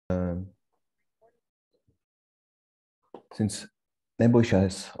Since Nebojša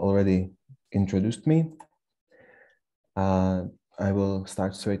has already introduced me, I will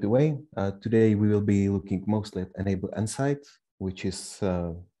start straight away. Today we will be looking mostly at Enable Insight, which is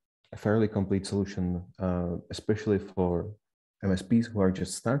a fairly complete solution, especially for MSPs who are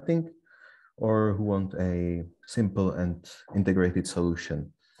just starting or who want a simple and integrated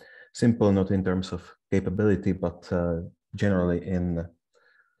solution. Simple not in terms of capability, but generally in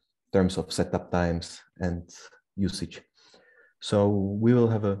terms of setup times and usage. So we will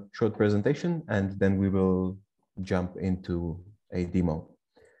have a short presentation and then we will jump into a demo.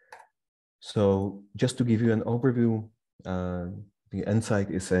 So just to give you an overview, the Insight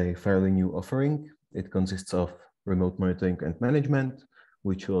is a fairly new offering. It consists of remote monitoring and management,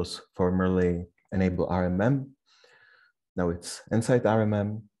 which was formerly Enable RMM. Now it's Insight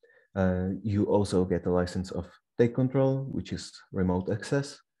RMM. You also get a license of Take Control, which is remote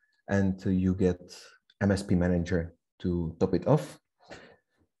access, and you get MSP Manager to top it off.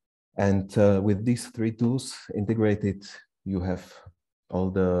 And with these three tools integrated, you have all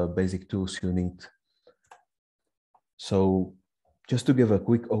the basic tools you need. So just to give a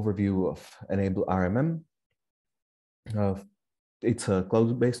quick overview of Enable RMM, it's a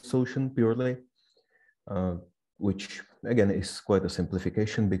cloud-based solution purely, which again is quite a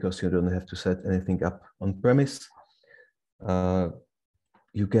simplification because you don't have to set anything up on premise.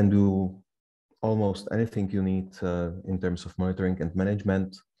 You can do almost anything you need in terms of monitoring and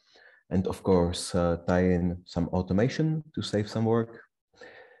management, and of course tie in some automation to save some work.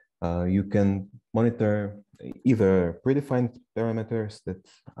 You can monitor either predefined parameters that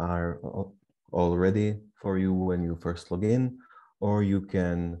are all ready for you when you first log in, or you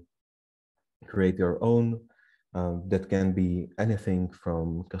can create your own. That can be anything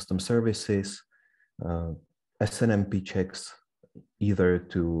from custom services, SNMP checks, either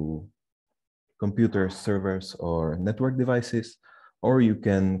to computer servers or network devices, or you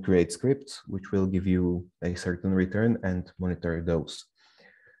can create scripts which will give you a certain return and monitor those.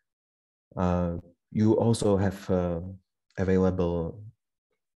 You also have available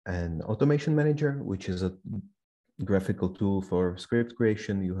an automation manager, which is a graphical tool for script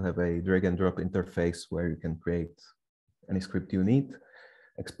creation. You have a drag and drop interface where you can create any script you need,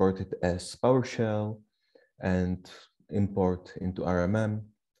 export it as PowerShell, and import into RMM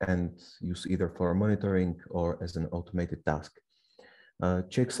and use either for monitoring or as an automated task.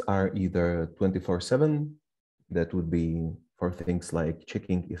 Checks are either 24/7, that would be for things like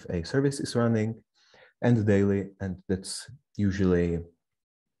checking if a service is running, and daily, and that's usually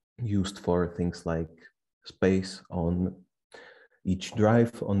used for things like space on each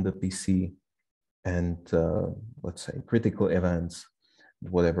drive on the PC and let's say critical events,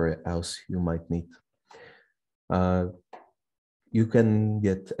 whatever else you might need. You can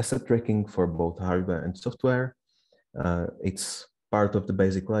get asset tracking for both hardware and software. It's part of the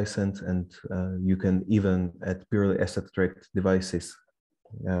basic license, and you can even add purely asset tracked devices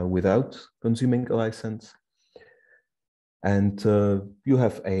without consuming a license. And you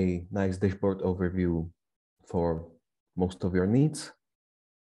have a nice dashboard overview for most of your needs.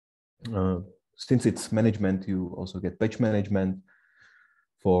 Since it's management, you also get patch management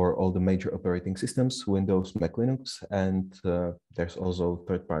for all the major operating systems, Windows, Mac, Linux, and there's also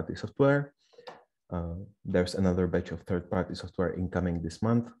third-party software. There's another batch of third-party software incoming this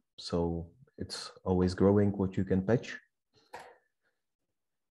month, so it's always growing what you can patch.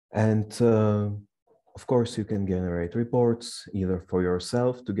 And of course, you can generate reports either for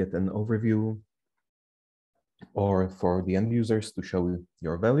yourself to get an overview or for the end users to show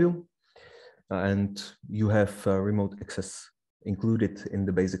your value. And you have remote access included in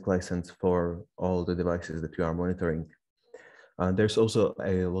the basic license for all the devices that you are monitoring. There's also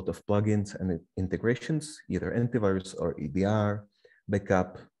a lot of plugins and integrations, either antivirus or EDR,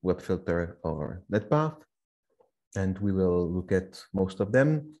 backup, web filter, or NetPath. And we will look at most of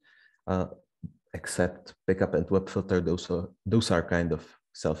them, except backup and web filter. Those are kind of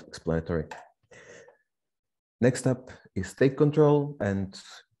self-explanatory. Next up is Take Control, and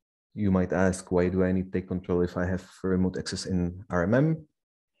you might ask, why do I need Take Control if I have remote access in RMM?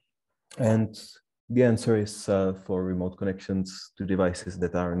 And the answer is for remote connections to devices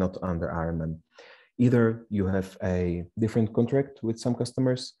that are not under RMM. Either you have a different contract with some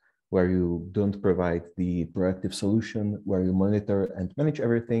customers where you don't provide the proactive solution, where you monitor and manage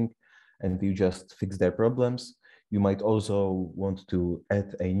everything, and you just fix their problems. You might also want to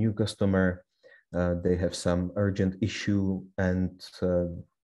add a new customer. They have some urgent issue and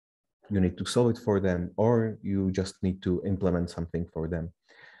you need to solve it for them, or you just need to implement something for them.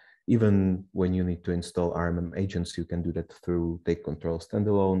 Even when you need to install RMM agents, you can do that through Take Control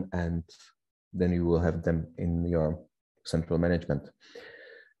standalone, and then you will have them in your central management.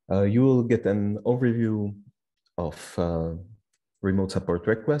 You will get an overview of remote support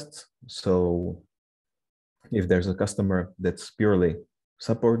requests. So if there's a customer that's purely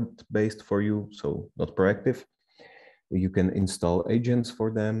support-based for you, so not proactive, you can install agents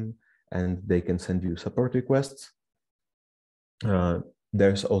for them and they can send you support requests.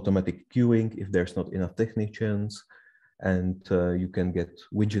 There's automatic queuing if there's not enough technicians, and you can get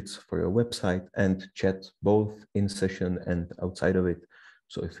widgets for your website and chat both in session and outside of it.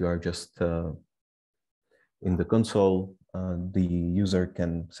 So if you are just in the console, the user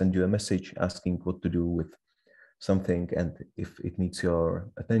can send you a message asking what to do with something, and if it needs your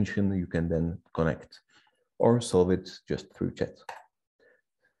attention, you can then connect or solve it just through chat.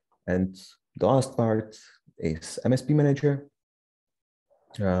 And the last part is MSP Manager.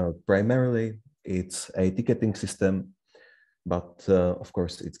 Primarily, it's a ticketing system, but of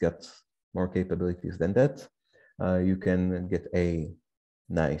course, it's got more capabilities than that. You can get a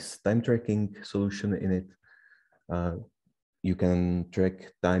nice time tracking solution in it. You can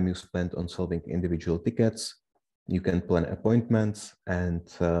track time you spent on solving individual tickets. You can plan appointments, and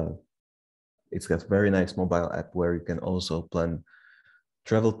it's got very nice mobile app where you can also plan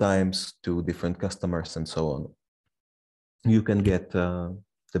travel times to different customers and so on. You can get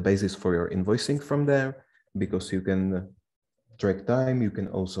the basis for your invoicing from there, because you can track time. You can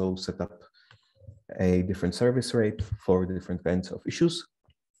also set up a different service rate for different kinds of issues,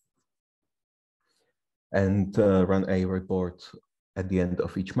 and run a report at the end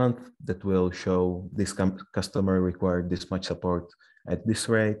of each month that will show this customer required this much support at this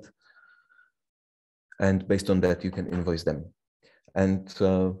rate. And based on that, you can invoice them. And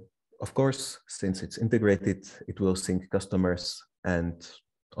of course, since it's integrated, it will sync customers and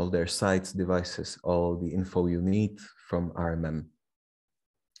all their sites, devices, all the info you need from RMM.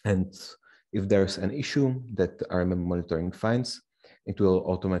 And if there's an issue that RMM monitoring finds, it will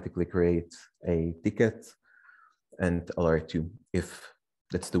automatically create a ticket and alert you if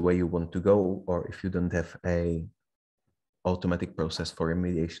that's the way you want to go, or if you don't have a automatic process for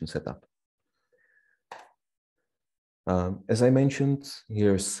remediation setup. As I mentioned,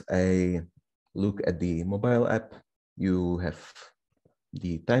 here's a look at the mobile app. You have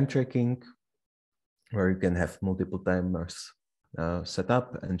the time tracking, where you can have multiple timers set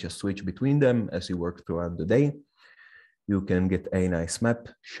up and just switch between them as you work throughout the day. You can get a nice map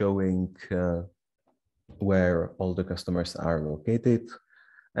showing where all the customers are located,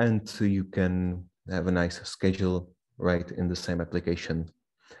 and you can have a nice schedule right in the same application,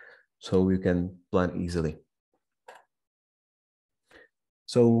 so you can plan easily.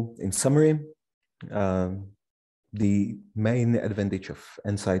 So in summary, the main advantage of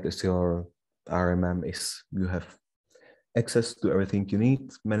Insight as your RMM is you have access to everything you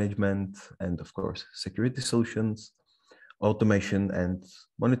need: management and, of course, security solutions, automation and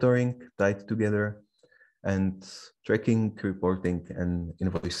monitoring tied together, and tracking, reporting, and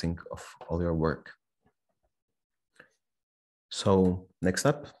invoicing of all your work. So next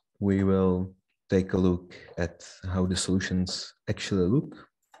up, we will take a look at how the solutions actually look.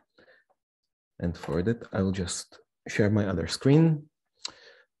 And for that, I will just share my other screen.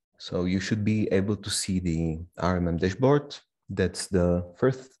 So you should be able to see the RMM dashboard. That's the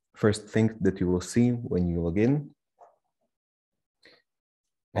first thing that you will see when you log in.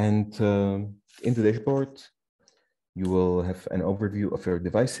 And in the dashboard, you will have an overview of your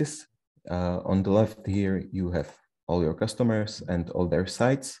devices. On the left here, you have all your customers and all their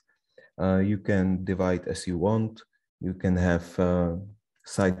sites. You can divide as you want. You can have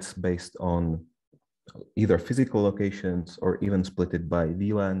sites based on either physical locations or even split it by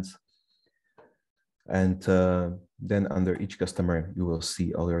VLANs. And then under each customer, you will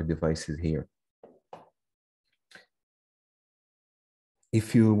see all your devices here.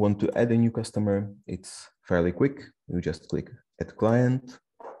 If you want to add a new customer, it's fairly quick. You just click Add Client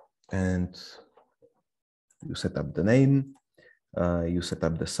and you set up the name. You set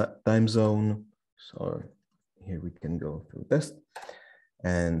up the time zone. So here we can go through test.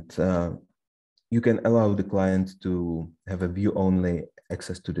 And you can allow the client to have a view-only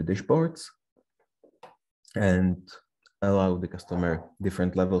access to the dashboards and allow the customer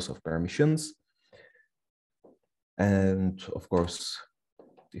different levels of permissions. And of course,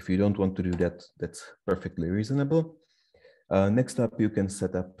 if you don't want to do that, that's perfectly reasonable. Next up, you can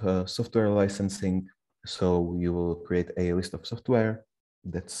set up software licensing. So you will create a list of software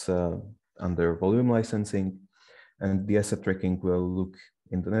that's under volume licensing, and the asset tracking will look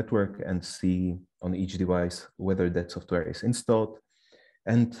in the network and see on each device whether that software is installed.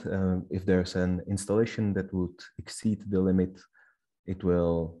 And if there's an installation that would exceed the limit, it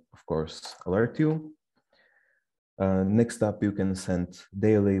will, of course, alert you. Next up, you can send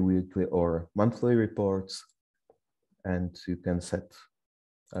daily, weekly, or monthly reports, and you can set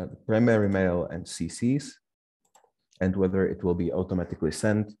primary mail and CCs, and whether it will be automatically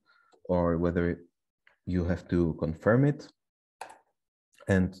sent or whether you have to confirm it.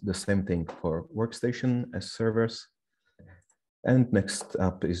 And the same thing for workstation as servers. And next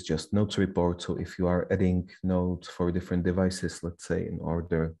up is just notes report. So if you are adding notes for different devices, let's say, in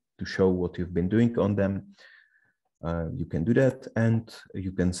order to show what you've been doing on them, you can do that. And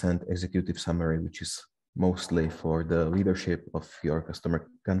you can send executive summary, which is mostly for the leadership of your customer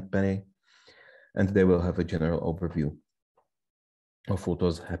company. And they will have a general overview of what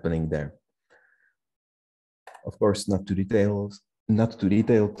was happening there. Of course, not too detailed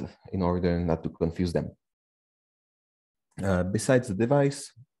in order not to confuse them. Besides the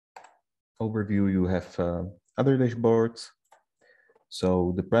device overview, you have other dashboards.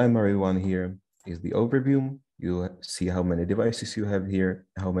 So the primary one here is the overview. You see how many devices you have here,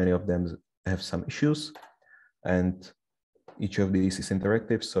 how many of them have some issues, and each of these is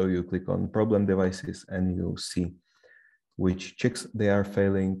interactive. So you click on problem devices and you see which checks they are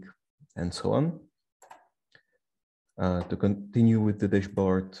failing and so on. To continue with the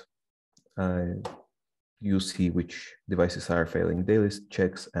dashboard, you see which devices are failing daily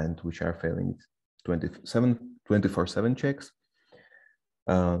checks and which are failing 24/7 checks,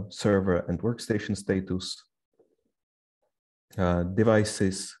 server and workstation status,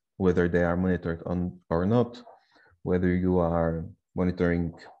 devices, whether they are monitored on or not, whether you are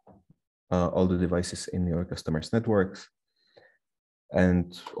monitoring all the devices in your customers' networks,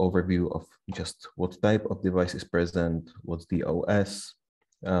 and overview of just what type of device is present, what's the OS,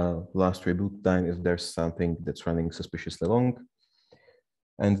 last reboot time if there's something that's running suspiciously long,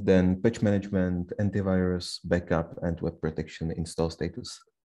 and then patch management, antivirus, backup, and web protection install status.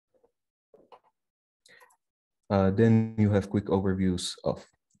 Then you have quick overviews of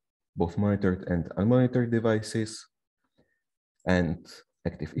both monitored and unmonitored devices and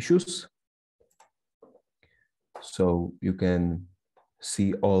active issues. So you can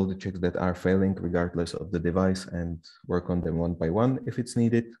see all the checks that are failing regardless of the device and work on them one by one if it's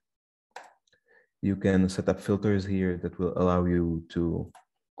needed. You can set up filters here that will allow you to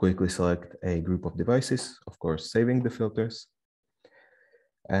quickly select a group of devices, of course, saving the filters.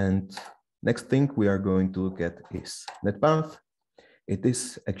 And next thing we are going to look at is NetPath. It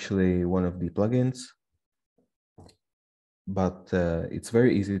is actually one of the plugins, but it's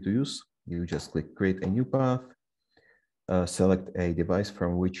very easy to use. You just click create a new path, select a device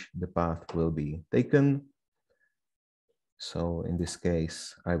from which the path will be taken. So in this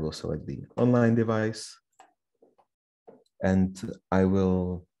case, I will select the online device and I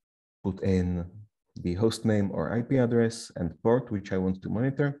will put in the host name or IP address and port which I want to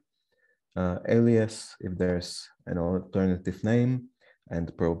monitor, alias if there's an alternative name,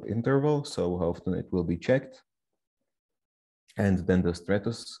 and probe interval, so how often it will be checked, and then the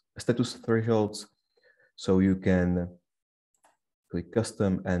status thresholds. So you can click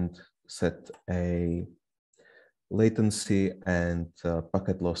custom and set a latency and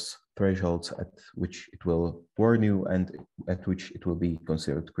packet loss thresholds at which it will warn you and at which it will be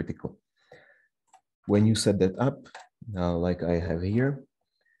considered critical. When you set that up, like I have here,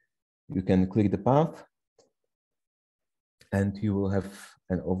 you can click the path and you will have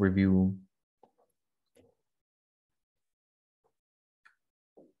an overview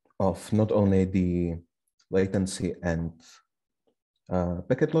of not only the latency and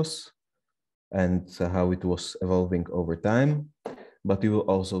packet loss and how it was evolving over time, but you will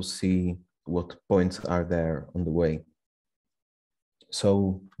also see what points are there on the way.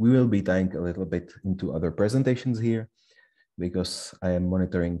 So we will be tying a little bit into other presentations here because I am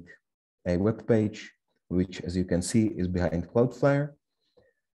monitoring a web page, which as you can see is behind Cloudflare.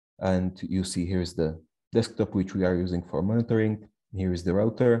 And you see here's the desktop which we are using for monitoring. Here is the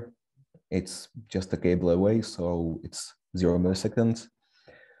router. It's just a cable away, so it's 0 milliseconds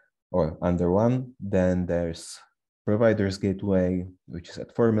or under 1. Then there's provider's gateway, which is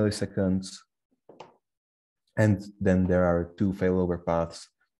at 4 milliseconds. And then there are 2 failover paths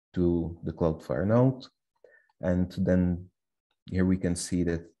to the Cloudflare node. And then here we can see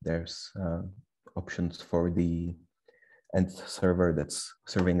that there's options for the end server that's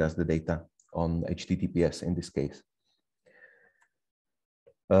serving us the data on HTTPS in this case.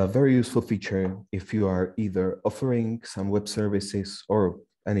 A very useful feature if you are either offering some web services or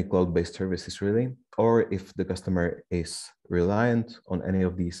any cloud-based services really, or if the customer is reliant on any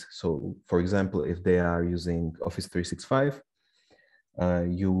of these. So for example, if they are using Office 365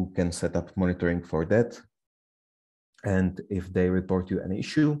 You can set up monitoring for that. And if they report you an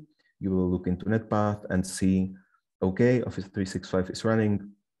issue, you will look into NetPath and see, okay, Office 365 is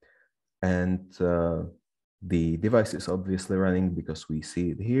running, and the device is obviously running because we see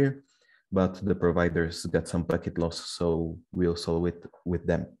it here, but the providers got some packet loss, so we'll solve it with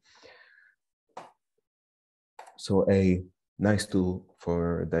them. So a nice tool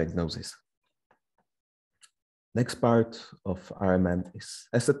for diagnosis. Next part of RMM is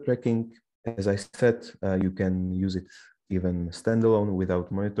asset tracking. As I said, you can use it even standalone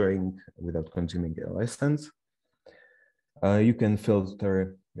without monitoring, without consuming a license. You can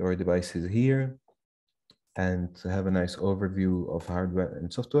filter your devices here and have a nice overview of hardware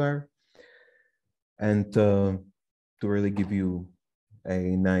and software. And to really give you a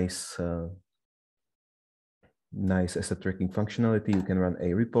nice asset tracking functionality, you can run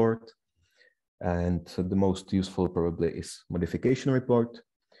a report. And the most useful probably is modification report.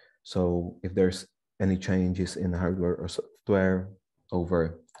 So if there's any changes in hardware or software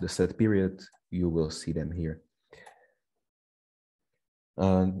over the set period, you will see them here.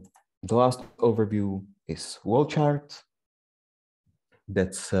 The last overview is wall chart.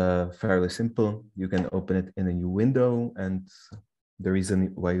 That's fairly simple. You can open it in a new window, and the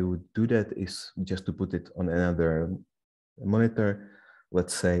reason why you would do that is just to put it on another monitor,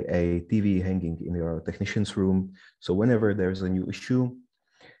 let's say a TV hanging in your technician's room. So whenever there's a new issue,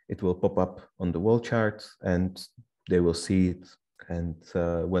 it will pop up on the wall chart and they will see it. And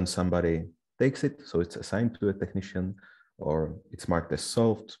when somebody takes it, so it's assigned to a technician, or it's marked as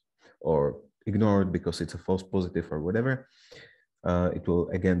solved or ignored because it's a false positive or whatever, it will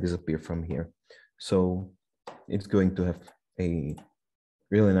again disappear from here. So it's going to have a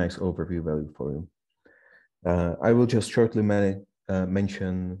really nice overview value for you. I will just shortly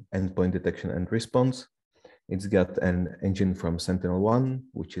mention endpoint detection and response. It's got an engine from Sentinel-1,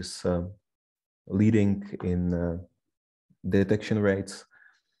 which is leading in detection rates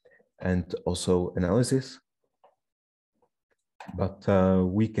and also analysis. But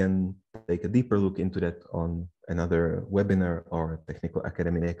we can take a deeper look into that on another webinar or Technical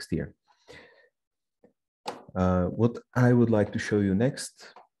Academy next year. What I would like to show you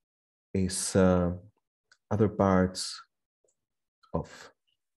next is other parts of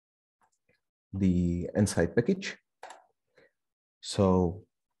the Insight package. So,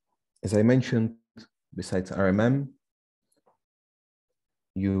 as I mentioned, besides RMM,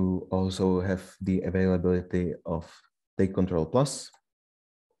 you also have the availability of Take Control Plus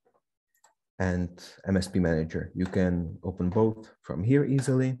and MSP Manager. You can open both from here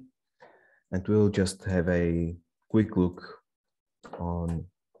easily, and we'll just have a quick look on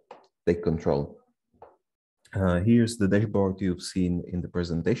Take Control. Here's the dashboard you've seen in the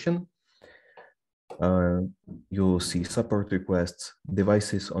presentation. You'll see support requests,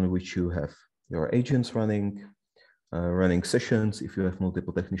 devices on which you have your agents running, running sessions. If you have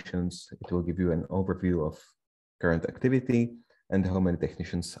multiple technicians, it will give you an overview of current activity and how many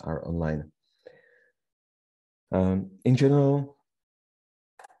technicians are online. In general,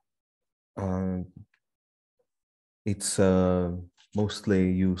 it's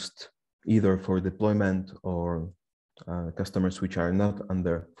mostly used either for deployment or customers which are not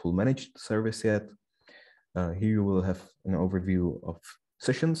under full managed service yet. Here you will have an overview of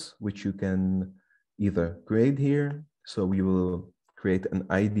sessions, which you can either create here. So we will create an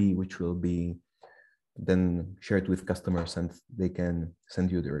ID, which will be then shared with customers and they can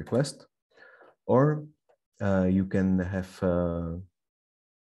send you the request. Or you can have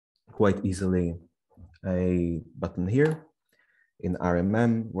quite easily a button here in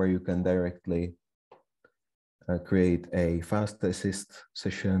RMM where you can directly create a fast assist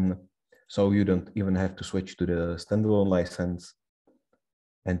session. So you don't even have to switch to the standalone license,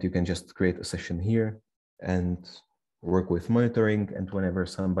 and you can just create a session here and work with monitoring. And whenever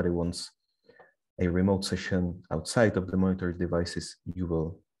somebody wants a remote session outside of the monitored devices, you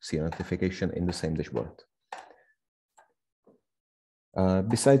will see a notification in the same dashboard.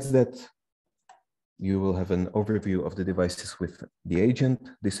 Besides that, you will have an overview of the devices with the agent.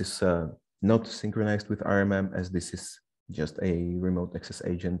 This is not synchronized with RMM, as this is just a remote access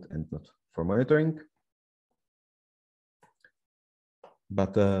agent and not for monitoring.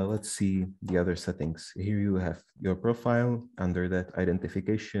 But let's see the other settings. Here you have your profile. Under that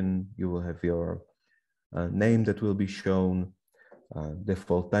identification, you will have your name that will be shown,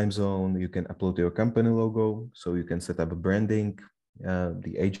 default time zone. You can upload your company logo, so you can set up a branding.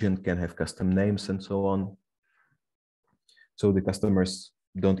 The agent can have custom names and so on. So the customers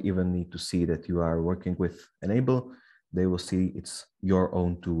don't even need to see that you are working with Enable. They will see it's your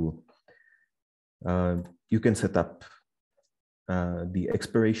own tool. You can set up the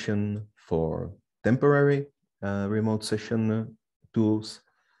expiration for temporary remote session tools.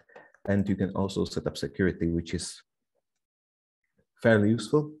 And you can also set up security, which is fairly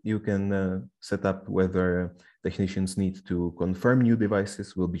useful. You can set up whether technicians need to confirm new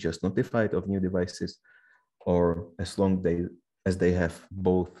devices, will be just notified of new devices, or as long as they have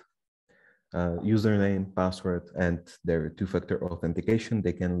both username, password, and their two-factor authentication,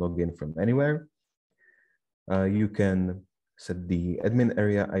 they can log in from anywhere. You can set the admin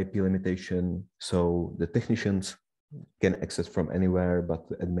area IP limitation, so the technicians can access from anywhere, but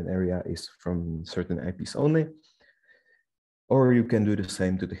the admin area is from certain IPs only. Or you can do the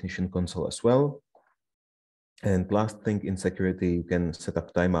same to technician console as well. And last thing, in security, you can set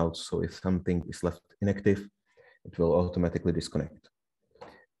up timeouts. So if something is left inactive, it will automatically disconnect.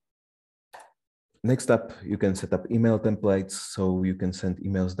 Next up, you can set up email templates. So you can send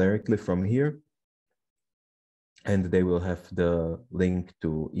emails directly from here. And they will have the link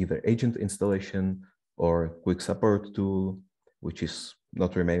to either agent installation or quick support tool, which is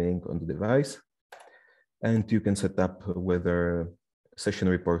not remaining on the device. And you can set up whether session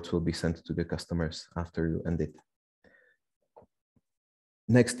reports will be sent to the customers after you end it.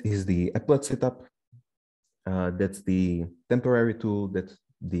 Next is the applet setup. That's the temporary tool that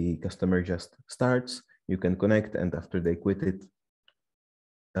the customer just starts. You can connect, and after they quit it,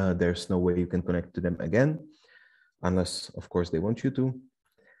 there's no way you can connect to them again, unless, of course, they want you to.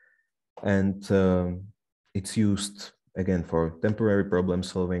 And it's used, again, for temporary problem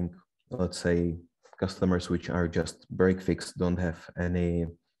solving. Let's say customers which are just break fix, don't have any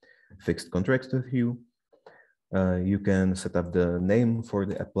fixed contracts with you. You can set up the name for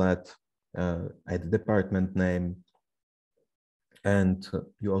the applet, add the department name, and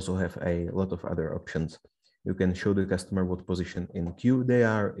you also have a lot of other options. You can show the customer what position in queue they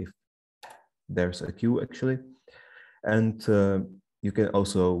are, if there's a queue actually. And you can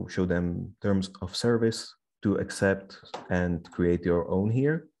also show them terms of service to accept and create your own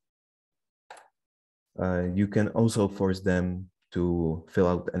here. You can also force them to fill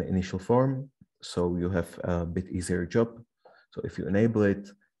out an initial form, so you have a bit easier job. So if you enable it,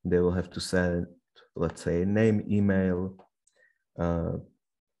 they will have to send, let's say, name, email,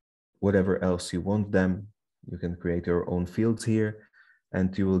 whatever else you want them. You can create your own fields here,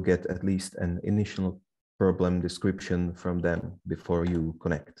 and you will get at least an initial problem description from them before you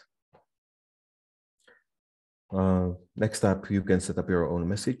connect. Next up, you can set up your own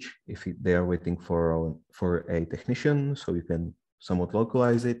message if they are waiting for a technician, so you can somewhat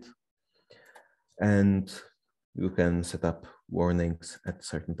localize it. And you can set up warnings at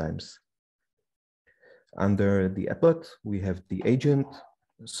certain times. Under the applet, we have the agent.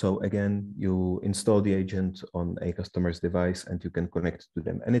 So again, you install the agent on a customer's device and you can connect to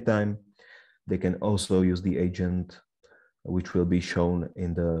them anytime. They can also use the agent, which will be shown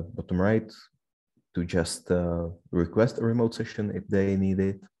in the bottom right, to just request a remote session if they need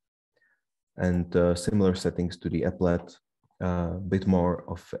it. And similar settings to the applet, a bit more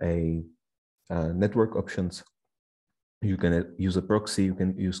of a network options. You can use a proxy, you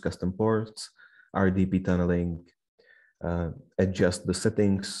can use custom ports, RDP tunneling, adjust the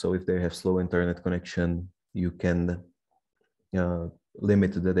settings. So if they have slow internet connection, you can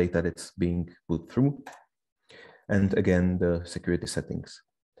limit the data that's being put through. And again, the security settings.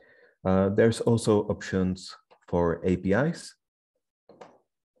 There's also options for APIs.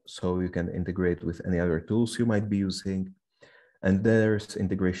 So you can integrate with any other tools you might be using. And there's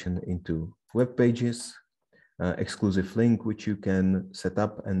integration into web pages, exclusive link, which you can set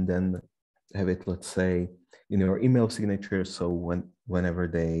up and then have it, let's say, in your email signature. So whenever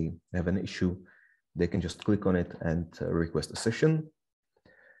they have an issue, they can just click on it and request a session.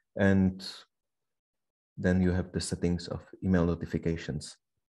 And then you have the settings of email notifications.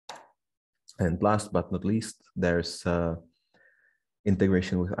 And last but not least, there's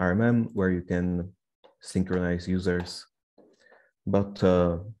integration with RMM, where you can synchronize users. But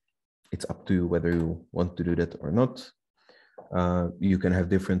it's up to you whether you want to do that or not. You can have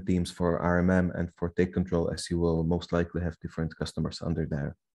different teams for RMM and for take control, as you will most likely have different customers under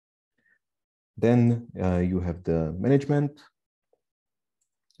there. Then you have the management.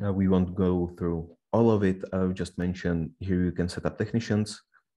 We won't go through all of it. I'll just mention here you can set up technicians.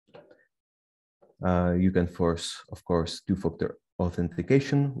 You can force, of course, two-factor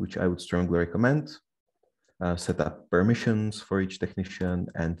authentication, which I would strongly recommend. Set up permissions for each technician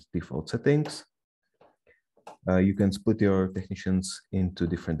and default settings. You can split your technicians into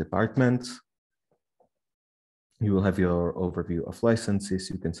different departments. You will have your overview of licenses.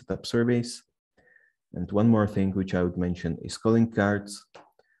 You can set up surveys. And one more thing which I would mention is calling cards,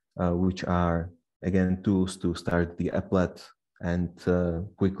 which are, again, tools to start the applet and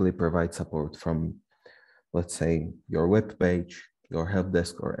quickly provide support from, let's say, your web page, your help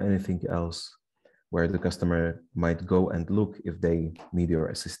desk, or anything else where the customer might go and look if they need your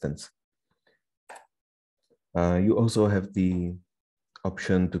assistance. You also have the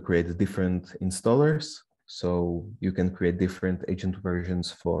option to create different installers. So you can create different agent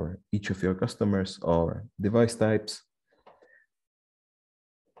versions for each of your customers or device types.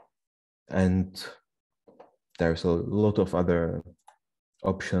 And there's a lot of other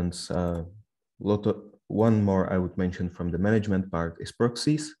options. One more I would mention from the management part is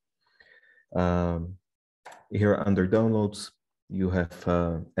proxies. Here under downloads, you have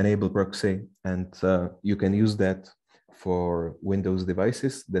enable proxy, and you can use that for Windows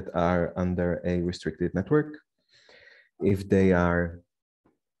devices that are under a restricted network. If they are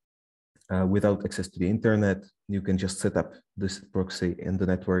without access to the internet, you can just set up this proxy in the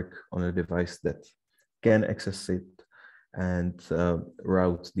network on a device that can access it and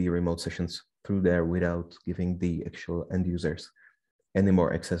route the remote sessions through there without giving the actual end users any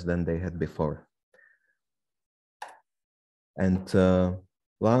more access than they had before. And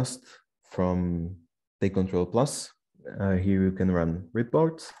last, from Take Control Plus, here you can run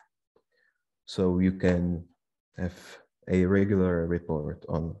reports. So you can have a regular report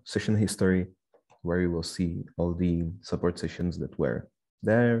on session history, where you will see all the support sessions that were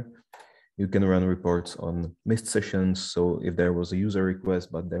there. You can run reports on missed sessions. So if there was a user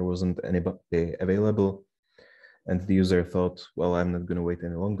request, but there wasn't anybody available, and the user thought, well, I'm not going to wait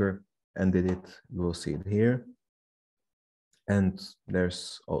any longer, and did it, you will see it here. And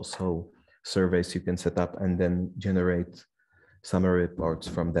there's also surveys you can set up and then generate summary reports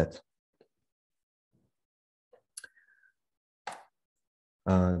from that.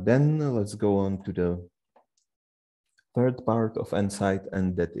 Then let's go on to the third part of Nsight,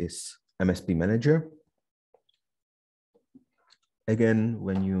 and that is MSP Manager. Again,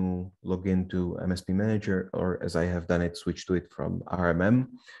 when you log into MSP Manager, or as I have done it, switch to it from RMM,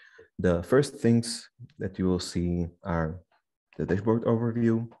 the first things that you will see are the dashboard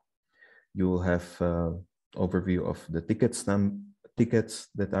overview. You will have overview of the tickets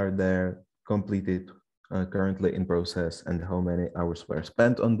that are there, completed, currently in process, and how many hours were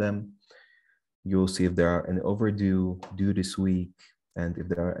spent on them. You will see if there are any overdue, due this week, and if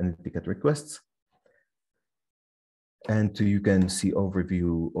there are any ticket requests. And you can see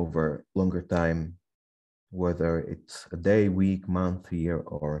overview over longer time, whether it's a day, week, month, year,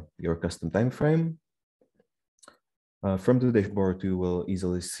 or your custom time frame. From the dashboard, you will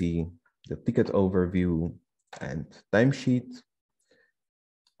easily see the ticket overview and timesheet.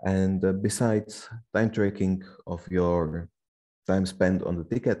 And besides time tracking of your time spent on the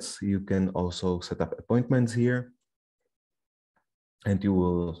tickets, you can also set up appointments here, and you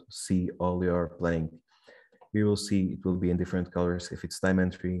will see all your planning. You will see it will be in different colors if it's time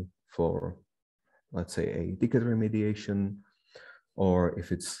entry for, let's say, a ticket remediation, or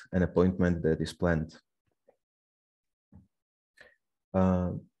if it's an appointment that is planned.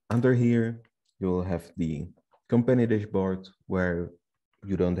 Under here, you will have the company dashboard, where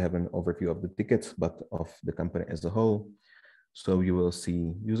you don't have an overview of the tickets, but of the company as a whole. So you will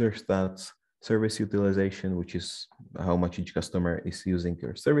see user stats, service utilization, which is how much each customer is using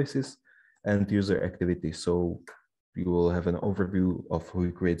your services, and user activity. So you will have an overview of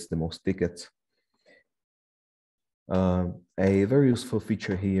who creates the most tickets. A very useful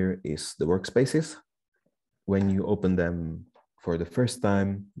feature here is the workspaces. When you open them for the first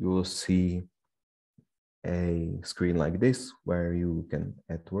time, you will see a screen like this, where you can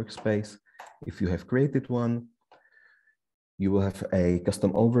add workspace. If you have created one, you will have a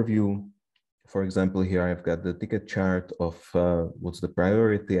custom overview. For example, here I've got the ticket chart of what's the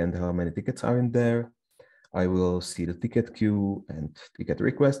priority and how many tickets are in there. I will see the ticket queue and ticket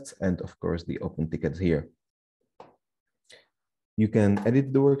requests, and of course the open tickets here. You can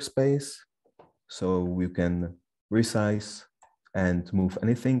edit the workspace, so you can resize and move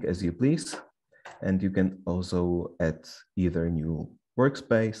anything as you please. And you can also add either new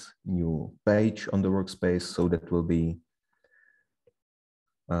workspace, new page on the workspace, so that will be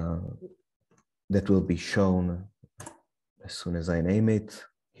shown as soon as I name it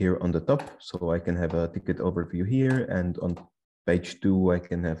here on the top. So I can have a ticket overview here, and on page 2 I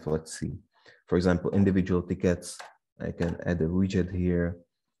can have, let's see, for example, individual tickets. I can add a widget here,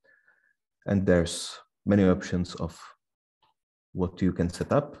 and there's many options of what you can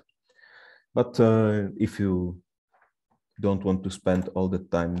set up. But if you don't want to spend all the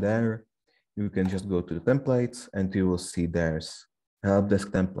time there, you can just go to the templates, and you will see there's a help desk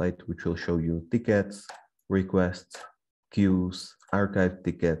template, which will show you tickets, requests, queues, archive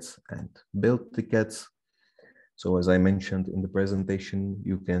tickets, and build tickets. So as I mentioned in the presentation,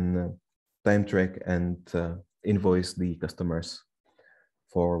 you can time track and invoice the customers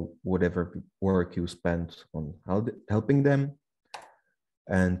for whatever work you spent on helping them.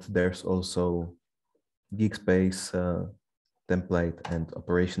 And there's also GeekSpace template and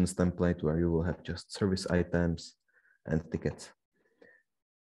operations template where you will have just service items and tickets.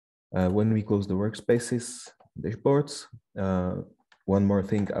 When we close the workspaces, dashboards, one more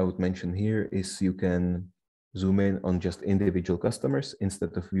thing I would mention here is you can zoom in on just individual customers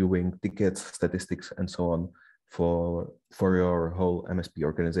instead of viewing tickets, statistics, and so on for your whole MSP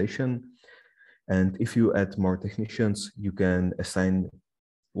organization. And if you add more technicians, you can assign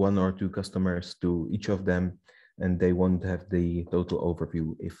 1 or 2 customers to each of them, and they won't have the total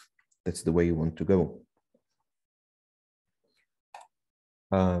overview if that's the way you want to go.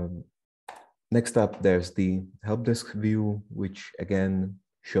 Next up, there's the help desk view, which again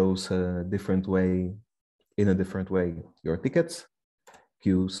shows a different way, your tickets,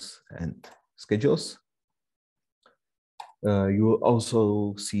 queues, and schedules. You will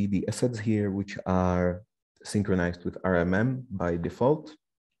also see the assets here, which are synchronized with RMM by default.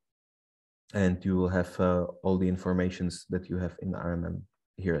 And you will have all the informations that you have in RMM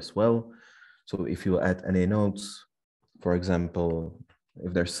here as well. So if you add any notes, for example,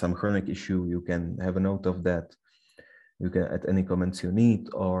 if there's some chronic issue, you can have a note of that. You can add any comments you need,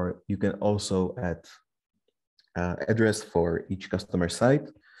 or you can also add address for each customer site.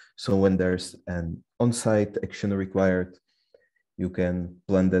 So when there's an on-site action required, you can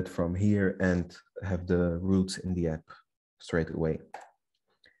blend it from here and have the routes in the app straight away.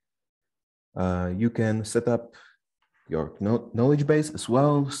 You can set up your knowledge base as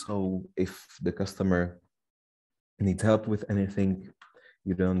well. So if the customer needs help with anything,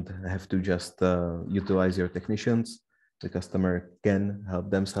 you don't have to just utilize your technicians. The customer can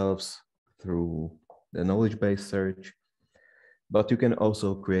help themselves through the knowledge base search. But you can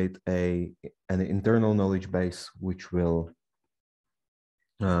also create an internal knowledge base, which will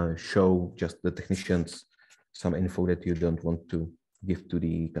show just the technicians some info that you don't want to give to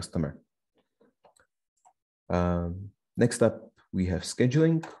the customer. Next up, we have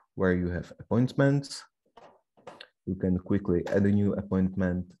scheduling, where you have appointments. You can quickly add a new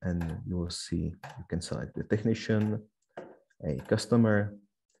appointment, and you will see you can select the technician, a customer,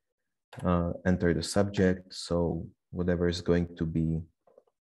 enter the subject. So whatever is going to be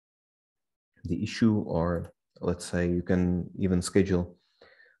the issue, or let's say you can even schedule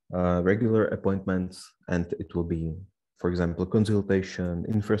regular appointments, and it will be, for example, consultation,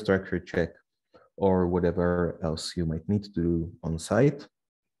 infrastructure check, or whatever else you might need to do on site.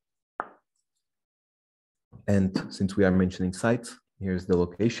 And since we are mentioning sites, here's the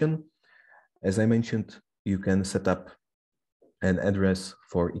location. As I mentioned, you can set up an address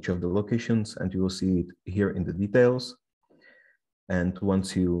for each of the locations, and you will see it here in the details. And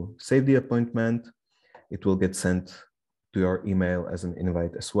once you save the appointment, it will get sent to your email as an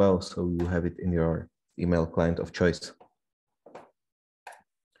invite as well. So you have it in your email client of choice.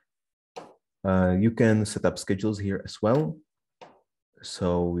 You can set up schedules here as well.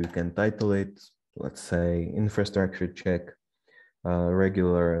 So you can title it, let's say, infrastructure check,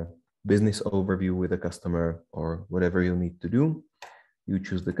 regular business overview with a customer, or whatever you need to do. You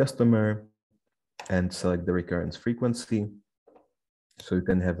choose the customer and select the recurrence frequency. So you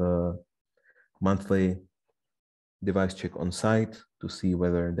can have a monthly device check on site to see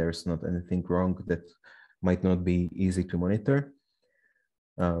whether there's not anything wrong that might not be easy to monitor.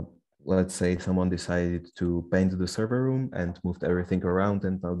 Let's say someone decided to paint the server room and moved everything around,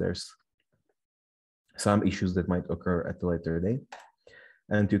 and now there's some issues that might occur at a later date.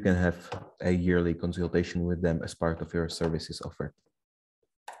 And you can have a yearly consultation with them as part of your services offered.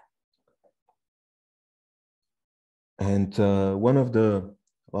 And one of the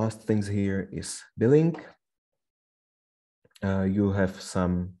last things here is billing. You have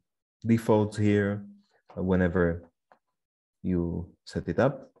some defaults here whenever you set it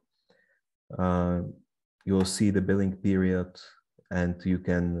up. You'll see the billing period, and you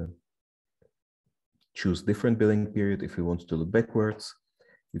can choose different billing period if you want to look backwards.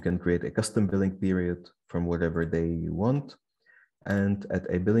 You can create a custom billing period from whatever day you want, and add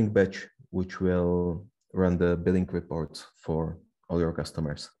a billing batch, which will run the billing reports for all your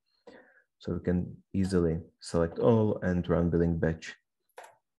customers. So you can easily select all and run billing batch.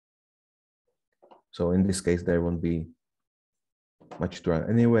 So in this case, there won't be much to run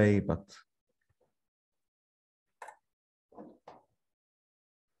anyway, but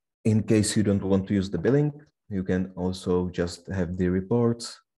in case you don't want to use the billing, you can also just have the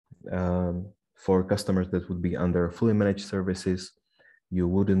reports. For customers that would be under fully managed services, you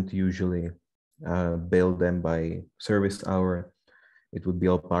wouldn't usually bill them by service hour. It would be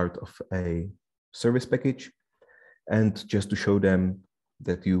all part of a service package. And just to show them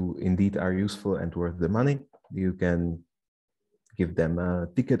that you indeed are useful and worth the money, you can give them a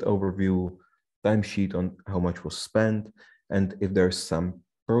ticket overview, timesheet on how much was spent, and if there's some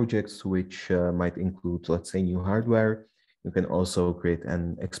projects which might include, let's say, new hardware, you can also create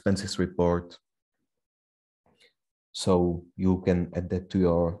an expenses report. So you can add that to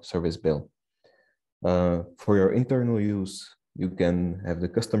your service bill. For your internal use, you can have the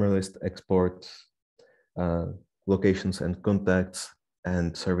customer list export, locations and contacts,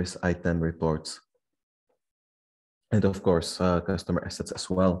 and service item reports. And of course, customer assets as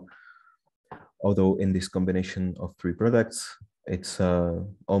well. Although in this combination of 3 products, it's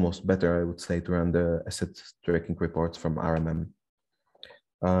almost better, I would say, to run the asset tracking reports from RMM.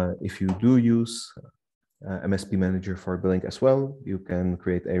 If you do use MSP Manager for billing as well, you can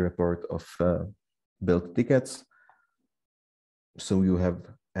create a report of billed tickets. So you have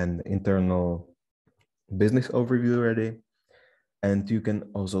an internal business overview ready, and you can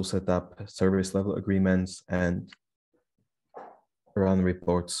also set up service level agreements and run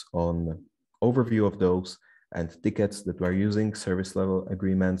reports on overview of those and tickets that were using service level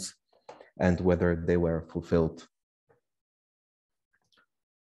agreements and whether they were fulfilled.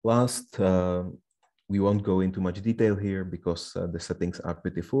 Last, we won't go into much detail here because the settings are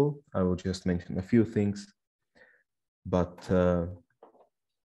pretty full. I will just mention a few things. But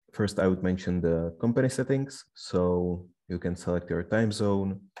first, I would mention the company settings. So you can select your time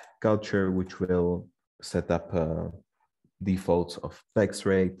zone, culture, which will set up defaults of tax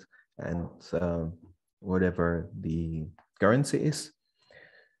rate and whatever the currency is.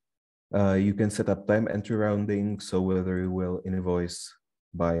 You can set up time entry rounding, so whether you will invoice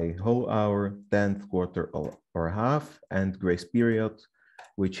by whole hour, tenth, quarter, or half, and grace period,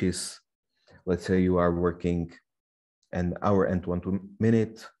 which is, let's say you are working an hour and 1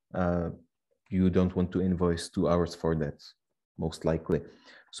 minute, you don't want to invoice 2 hours for that, most likely.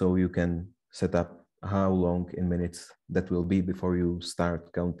 So you can set up how long in minutes that will be before you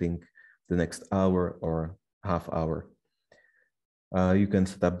start counting the next hour or half hour. You can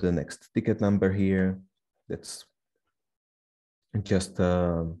set up the next ticket number here. That's just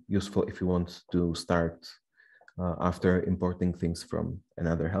useful if you want to start after importing things from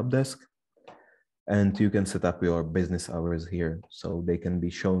another help desk. And you can set up your business hours here, so they can be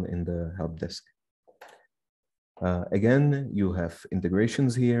shown in the help desk. Again, you have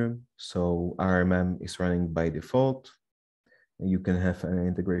integrations here. So RMM is running by default. You can have an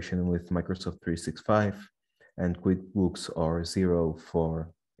integration with Microsoft 365 and QuickBooks or Xero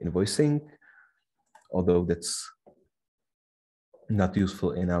for invoicing, although that's not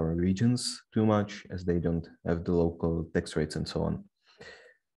useful in our regions too much as they don't have the local tax rates and so on.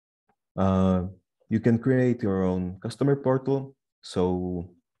 You can create your own customer portal. So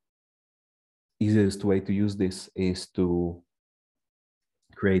easiest way to use this is to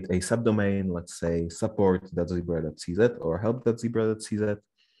create a subdomain, let's say support.zebra.cz or help.zebra.cz.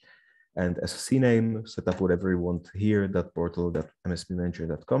 And as a CNAME, set up whatever you want here,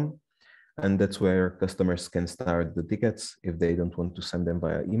 .portal.mspmanager.com. And that's where customers can start the tickets if they don't want to send them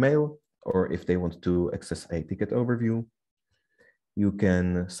via email or if they want to access a ticket overview. You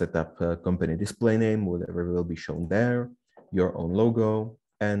can set up a company display name, whatever will be shown there, your own logo,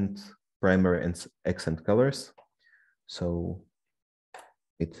 and primary and accent colors. So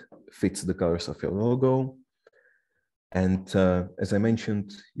it fits the colors of your logo. And as I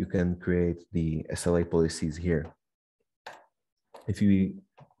mentioned, you can create the SLA policies here. If you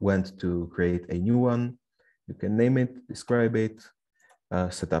want to create a new one, you can name it, describe it,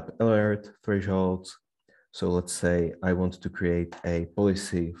 set up alert thresholds. So let's say I want to create a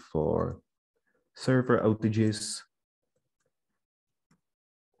policy for server outages.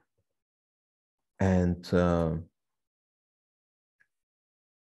 And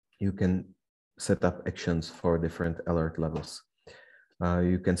you can set up actions for different alert levels.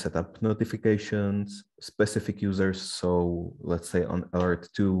 You can set up notifications, specific users. So let's say on alert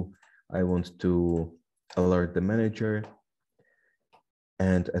 2, I want to alert the manager.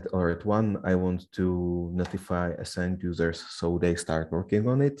 And at alert 1, I want to notify assigned users so they start working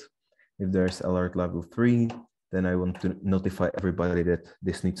on it. If there's alert level 3, then I want to notify everybody that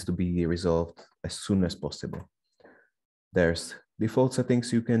this needs to be resolved as soon as possible. There's default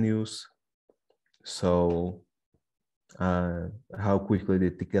settings you can use. So how quickly the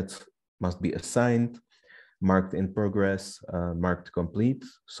tickets must be assigned, marked in progress, marked complete.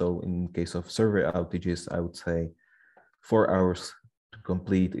 So in case of server outages, I would say 4 hours to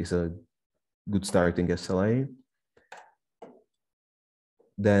complete is a good starting SLA.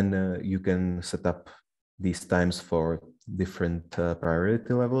 Then you can set up these times for different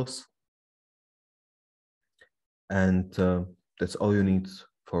priority levels. And that's all you need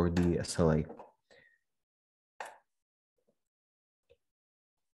for the SLA.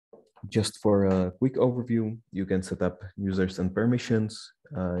 Just for a quick overview, you can set up users and permissions.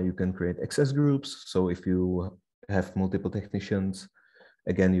 You can create access groups. So if you have multiple technicians,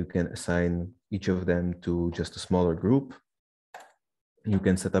 again, you can assign each of them to just a smaller group. You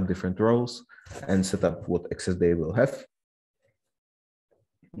can set up different roles and set up what access they will have.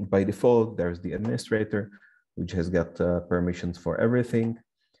 By default, there's the administrator, which has got permissions for everything,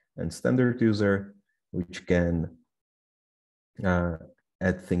 and standard user, which can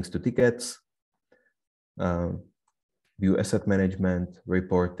add things to tickets, view asset management,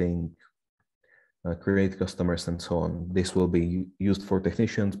 reporting, create customers, and so on. This will be used for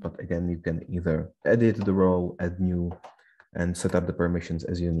technicians, but again, you can either edit the role, add new, and set up the permissions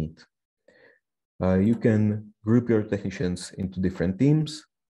as you need. You can group your technicians into different teams,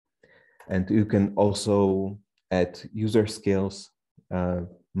 and you can also add user skills,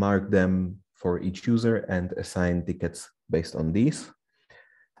 mark them for each user, and assign tickets based on these,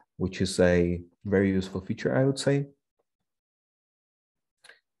 which is a very useful feature, I would say.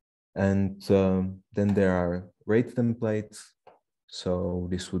 And then there are rate templates. So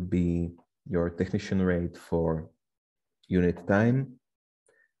this would be your technician rate for unit time.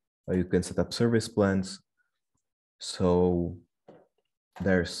 You can set up service plans. So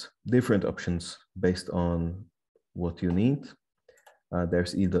there's different options based on what you need.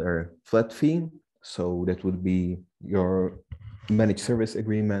 There's either flat fee, so that would be your managed service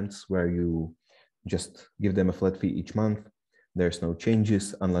agreements where you just give them a flat fee each month. There's no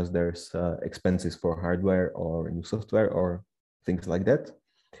changes unless there's expenses for hardware or new software or things like that.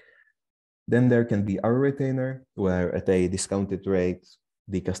 Then there can be hour retainer, where at a discounted rate,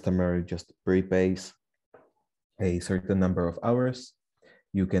 the customer just prepays a certain number of hours.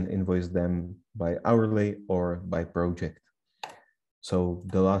 You can invoice them by hourly or by project. So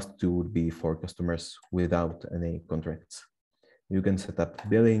the last two would be for customers without any contracts. You can set up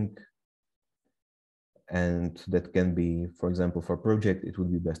billing, and that can be, for example, for project, it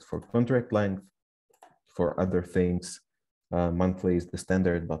would be best for contract length. For other things, monthly is the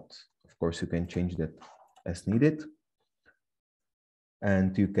standard, but of course you can change that as needed.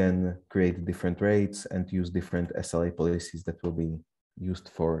 And you can create different rates and use different SLA policies that will be used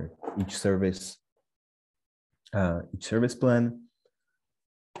for each service plan.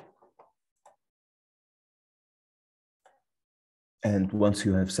 And once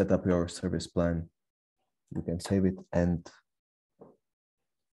you have set up your service plan, you can save it and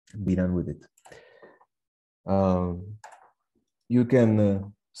be done with it. You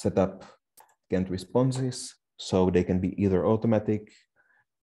can set up canned responses, so they can be either automatic.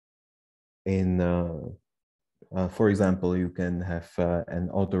 For example, you can have an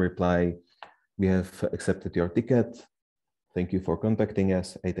auto reply. We have accepted your ticket. Thank you for contacting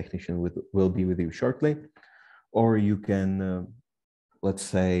us. A technician will be with you shortly. Or you can, let's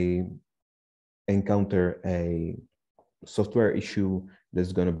say, encounter a software issue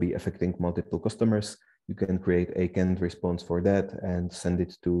that's going to be affecting multiple customers. You can create a canned response for that and send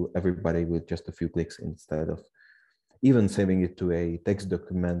it to everybody with just a few clicks, instead of even saving it to a text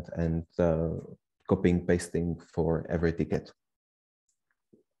document and copying, pasting for every ticket.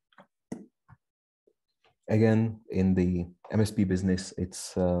 Again, in the MSP business,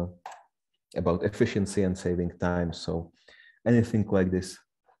 it's about efficiency and saving time. So anything like this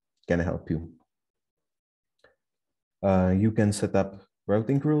can help you. You can set up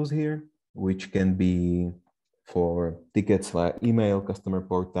routing rules here, which can be for tickets via email, customer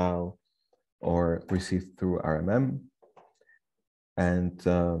portal, or received through RMM. And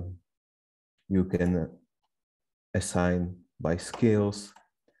you can assign by skills,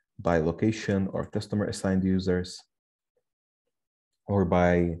 by location or customer assigned users, or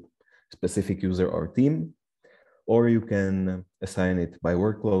by specific user or team, or you can assign it by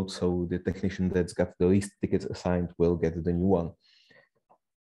workload. So the technician that's got the least tickets assigned will get the new one.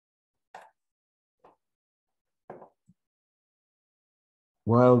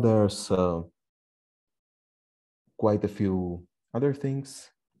 While there's quite a few other things,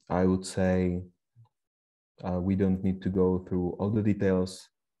 I would say we don't need to go through all the details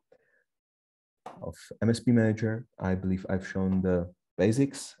of MSP Manager. I believe I've shown the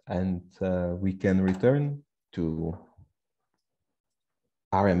basics, and we can return to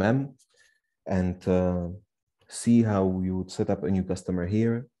RMM and see how you would set up a new customer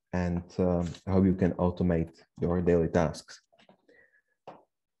here and how you can automate your daily tasks.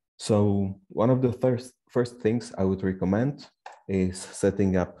 So one of the first things I would recommend is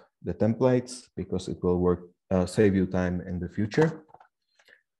setting up the templates, because it will save you time in the future.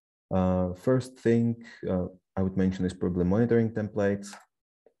 First thing I would mention is probably monitoring templates.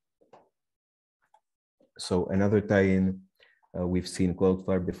 So another tie-in, we've seen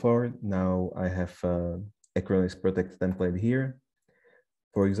Cloudflare before. Now I have Acronis Protect template here.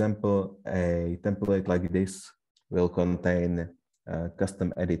 For example, a template like this will contain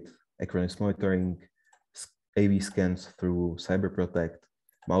custom edit Acronis monitoring, AV scans through CyberProtect,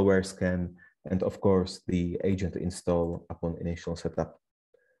 malware scan, and of course the agent install upon initial setup.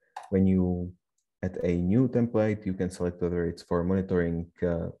 When you add a new template, you can select whether it's for monitoring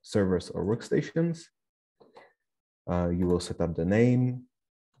servers or workstations. You will set up the name,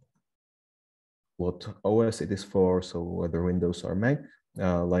 what OS it is for, so whether Windows or Mac.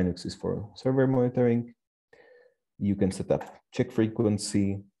 Linux is for server monitoring. You can set up check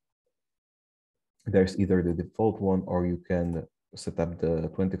frequency. There's either the default one, or you can set up the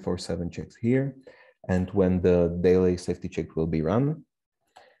 24/7 checks here, and when the daily safety check will be run.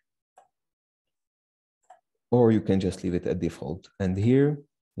 Or you can just leave it at default. And here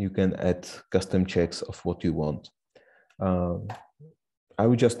you can add custom checks of what you want. I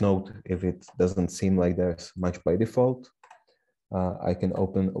would just note, if it doesn't seem like there's much by default, I can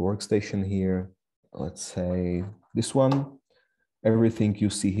open a workstation here. Let's say this one. Everything you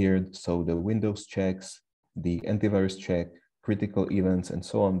see here, so the Windows checks, the antivirus check, critical events, and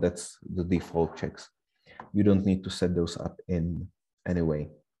so on, that's the default checks. You don't need to set those up in any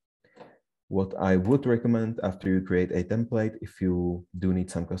way. What I would recommend after you create a template, if you do need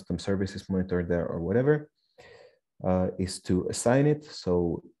some custom services monitored there or whatever, is to assign it.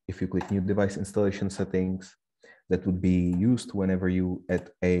 So if you click new device installation settings, that would be used whenever you add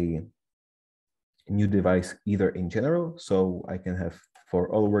a new device, either in general. So I can have for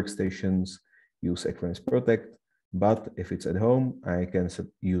all workstations, use Acronis Protect, but if it's at home, I can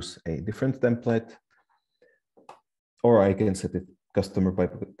use a different template, or I can set it customer by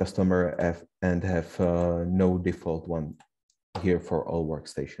customer and have no default one here for all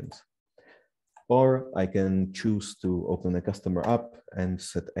workstations. Or I can choose to open a customer app and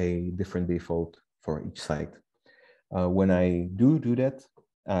set a different default for each site. When I do that,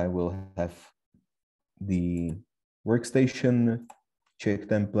 I will have the workstation check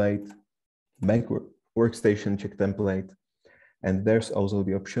template, Mac workstation check template, and there's also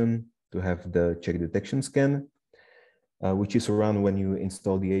the option to have the check detection scan, which is run when you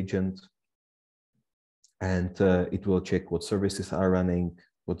install the agent, and it will check what services are running,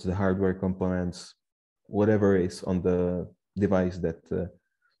 what's the hardware components, whatever is on the device that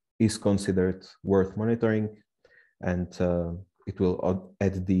is considered worth monitoring, and it will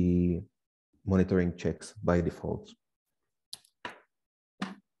add the monitoring checks by default.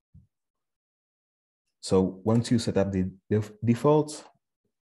 So once you set up the defaults,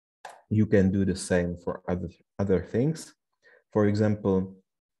 you can do the same for other things. For example,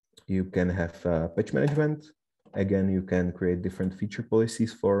 you can have patch management. Again, you can create different feature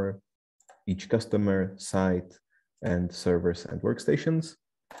policies for each customer, site, and servers and workstations.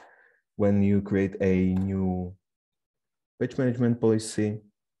 When you create a new patch management policy,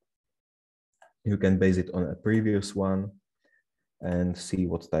 you can base it on a previous one and see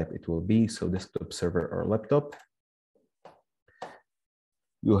what type it will be. So desktop, server, or laptop.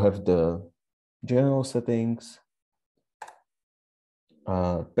 You have the general settings,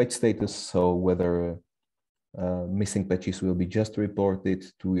 patch status, so whether missing patches will be just reported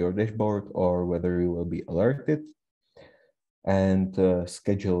to your dashboard or whether you will be alerted, and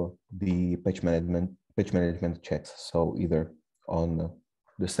schedule the patch management checks. So either on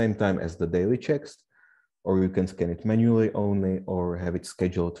the same time as the daily checks, or you can scan it manually only, or have it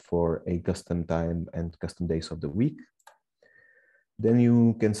scheduled for a custom time and custom days of the week. Then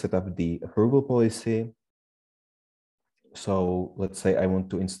you can set up the approval policy. So let's say I want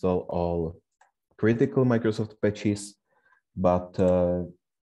to install all critical Microsoft patches, but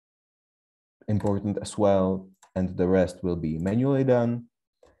important as well, and the rest will be manually done.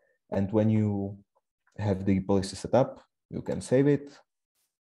 And when you have the policy set up, you can save it.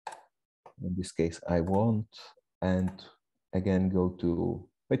 In this case, I won't. And again, go to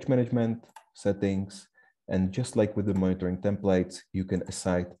patch management, settings, and just like with the monitoring templates, you can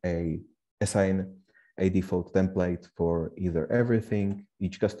assign a default template for either everything,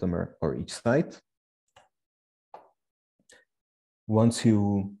 each customer, or each site. Once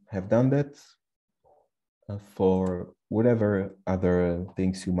you have done that, for whatever other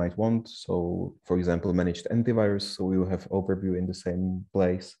things you might want, so for example, managed antivirus, so we will have overview in the same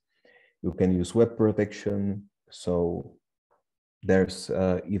place. You can use web protection, so there's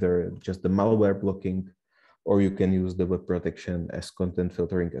either just the malware blocking, or you can use the web protection as content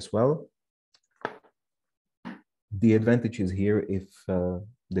filtering as well. The advantage is here if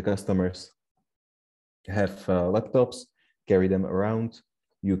the customers have laptops, carry them around,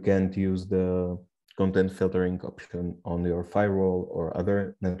 you can't use the content filtering option on your firewall or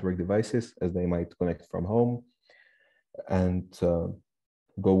other network devices, as they might connect from home and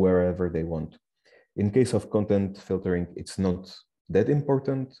go wherever they want. In case of content filtering, it's not that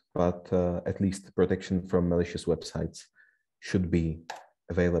important, but at least protection from malicious websites should be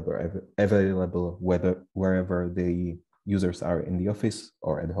available wherever the users are in the office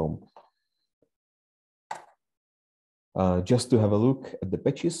or at home. Just to have a look at the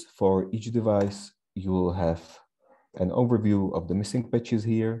patches for each device, you will have an overview of the missing patches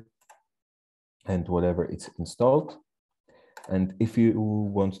here and whatever it's installed. And if you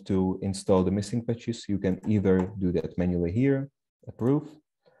want to install the missing patches, you can either do that manually here, approve,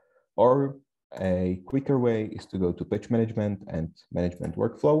 or a quicker way is to go to patch management and management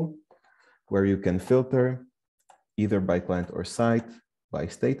workflow, where you can filter either by client or site, by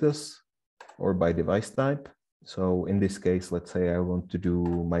status, or by device type. So in this case, let's say I want to do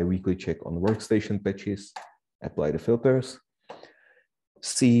my weekly check on workstation patches, apply the filters,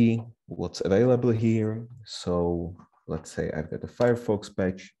 see what's available here. So let's say I've got a Firefox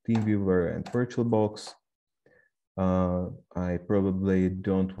patch, TeamViewer, and VirtualBox. I probably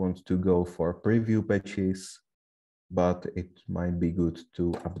don't want to go for preview patches, but it might be good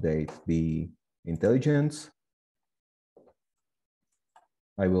to update the intelligence.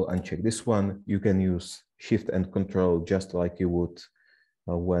 I will uncheck this one. You can use Shift and Control just like you would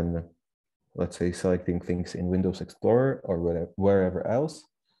when, let's say, selecting things in Windows Explorer or wherever else.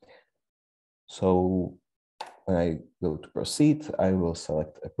 So when I go to proceed, I will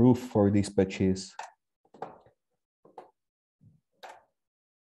select approve for these patches.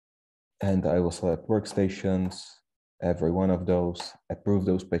 And I will select workstations, every one of those, approve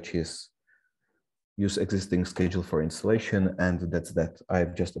those patches, use existing schedule for installation, and that's that.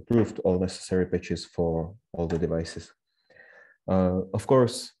 I've just approved all necessary patches for all the devices. Of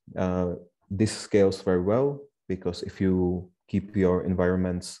course, this scales very well, because if you keep your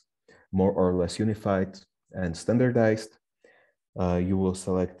environments more or less unified and standardized, you will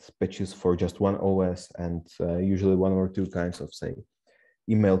select patches for just one OS and usually one or two kinds of, say,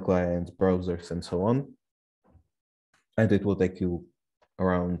 email clients, browsers, and so on. And it will take you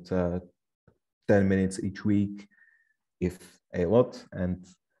around 10 minutes each week, if a lot, and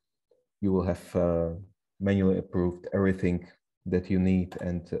you will have manually approved everything that you need,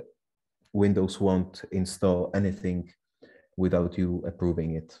 and Windows won't install anything without you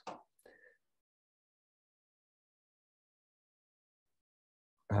approving it.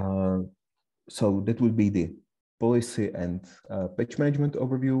 So that would be the policy and patch management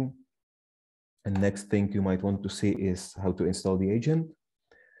overview. And next thing you might want to see is how to install the agent.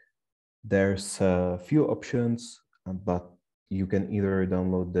 There's a few options, but you can either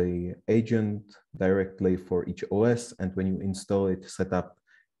download the agent directly for each OS, and when you install it, set up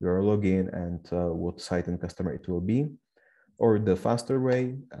your login and what site and customer it will be. Or the faster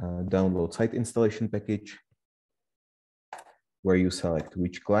way, download site installation package, where you select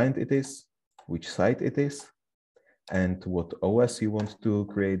which client it is, which site it is, and what OS you want to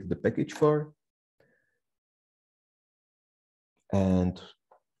create the package for. And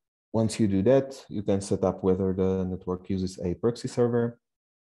once you do that, you can set up whether the network uses a proxy server,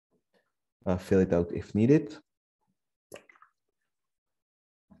 fill it out if needed.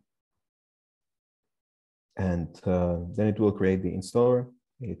 And then it will create the installer.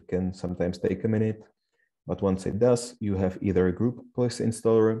 It can sometimes take a minute, but once it does, you have either a group policy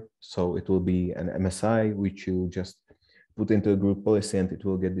installer, so it will be an MSI, which you just put into a group policy and it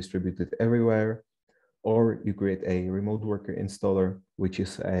will get distributed everywhere, or you create a remote worker installer, which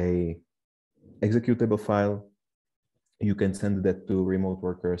is a executable file. You can send that to remote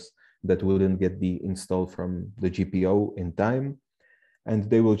workers that wouldn't get the install from the GPO in time, and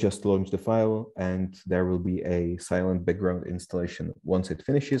they will just launch the file, and there will be a silent background installation. Once it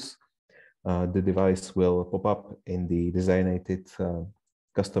finishes, the device will pop up in the designated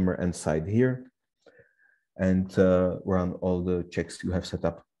customer and side here, and run all the checks you have set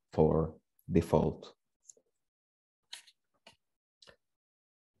up for default.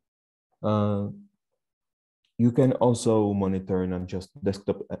 You can also monitor not just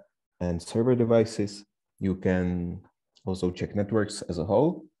desktop and server devices. You can also check networks as a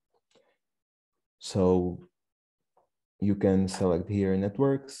whole. So you can select here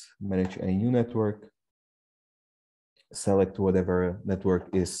networks, manage a new network, select whatever network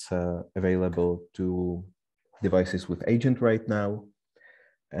is available to devices with agent right now,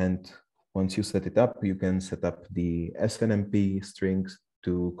 and Once you set it up, you can set up the SNMP strings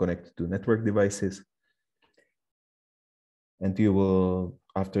to connect to network devices. And you will,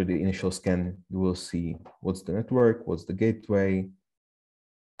 after the initial scan, you will see what's the network, what's the gateway,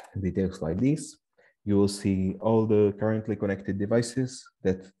 details like this. You will see all the currently connected devices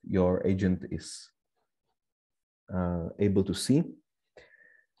that your agent is able to see.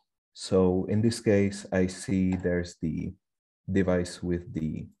 So in this case, I see there's the device with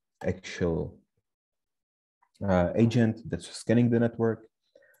the actual agent that's scanning the network.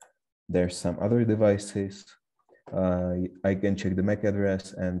 There's some other devices. I can check the MAC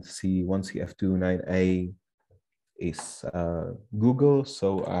address and see 1CF29A is Google.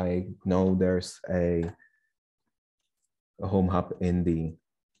 So I know there's a home hub in the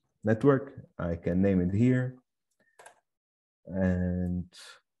network. I can name it here. And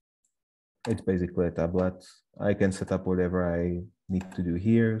it's basically a tablet. I can set up whatever I need to do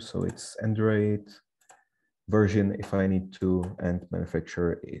here. So it's Android version if I need to, and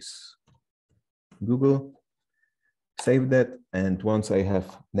manufacturer is Google. Save that, and once I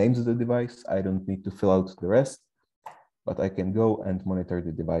have named the device, I don't need to fill out the rest, but I can go and monitor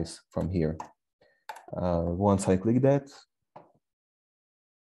the device from here. Once I click that,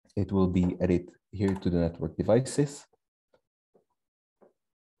 it will be added here to the network devices.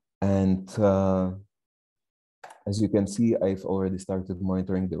 And as you can see, I've already started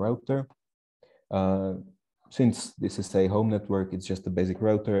monitoring the router. Since this is a home network, it's just a basic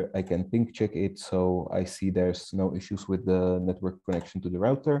router, I can ping check it. So I see there's no issues with the network connection to the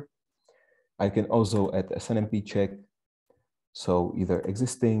router. I can also add a SNMP check. So either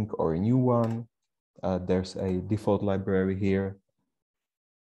existing or a new one. There's a default library here.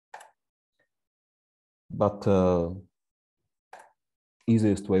 But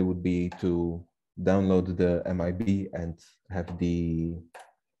easiest way would be to download the MIB and have the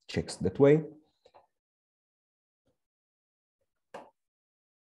checks that way.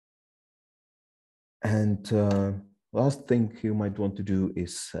 And last thing you might want to do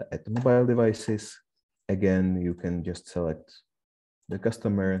is at mobile devices. Again, you can just select the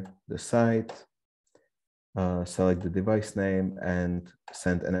customer, the site, select the device name and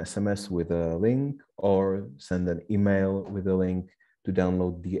send an SMS with a link, or send an email with a link to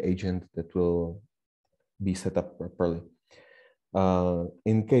download the agent that will be set up properly.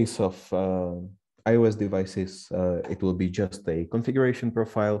 In case of iOS devices, it will be just a configuration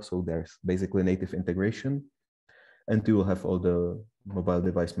profile. So there's basically native integration, and you will have all the mobile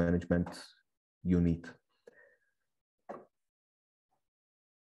device management you need.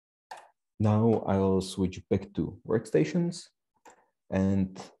 Now I'll switch back to workstations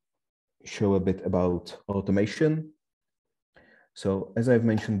and show a bit about automation. So as I've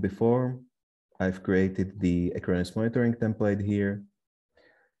mentioned before, I've created the Acronis monitoring template here.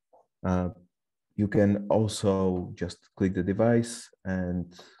 You can also just click the device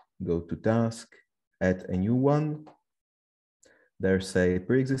and go to task, add a new one. There's a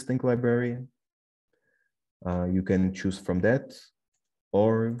pre-existing library. You can choose from that,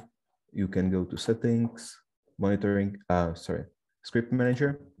 or you can go to settings, monitoring, script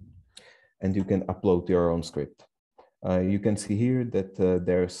manager, and you can upload your own script. You can see here that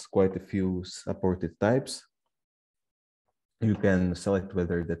there's quite a few supported types. You can select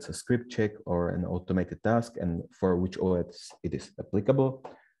whether that's a script check or an automated task and for which OS it is applicable.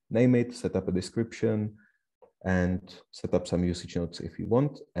 Name it, set up a description, and set up some usage notes if you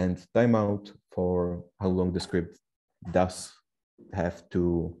want, and timeout for how long the script does have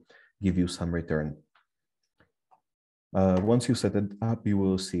to give you some return. Once you set it up, you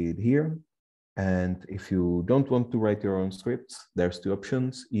will see it here. And if you don't want to write your own scripts, there's two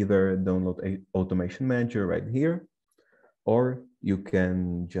options: either download an automation manager right here, or you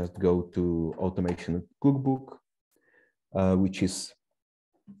can just go to Automation Cookbook, which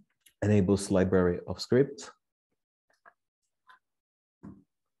enables library of scripts.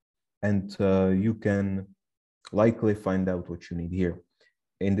 And you can likely find out what you need here.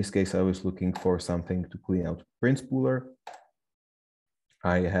 In this case, I was looking for something to clean out print spooler.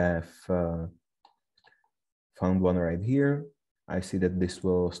 I have found one right here. I see that this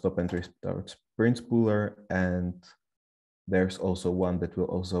will stop and restart print spooler, and there's also one that will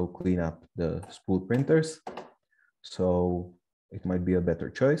also clean up the spool printers. So it might be a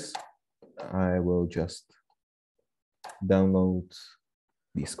better choice. I will just download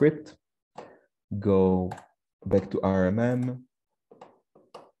the script, go back to RMM,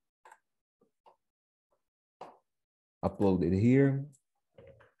 upload it here,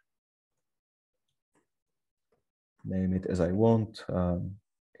 name it as I want.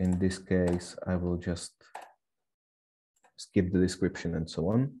 In this case, I will just skip the description and so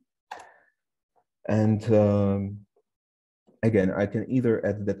on. And again, I can either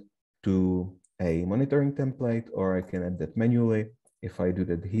add that to a monitoring template, or I can add that manually. If I do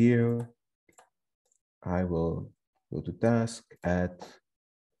that here, I will go to task, add,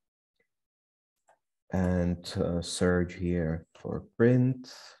 and search here for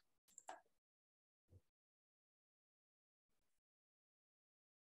print.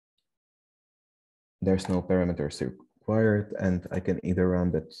 There's no parameters required, and I can either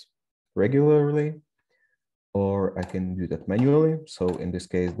run that regularly or I can do that manually. So in this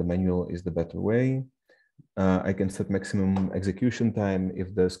case, the manual is the better way. I can set maximum execution time.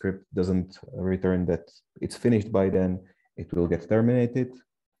 If the script doesn't return that it's finished by then, it will get terminated.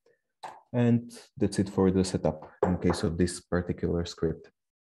 And that's it for the setup in case of this particular script.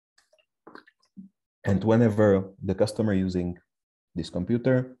 And whenever the customer using this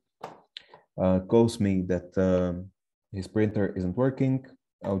computer calls me that his printer isn't working,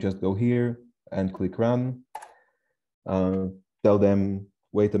 I'll just go here and click run. Tell them,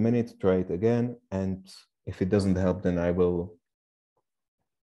 wait a minute, try it again. And if it doesn't help, then I will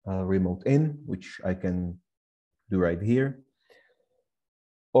remote in, which I can do right here.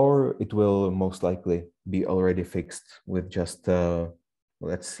 Or it will most likely be already fixed with just,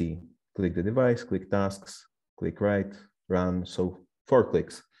 let's see, click the device, click tasks, click right, run, so 4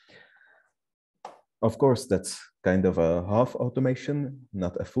 clicks. Of course, that's kind of a half automation,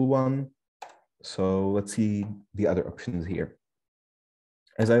 not a full one. So let's see the other options here.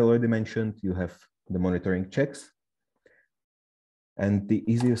 As I already mentioned, you have the monitoring checks. And the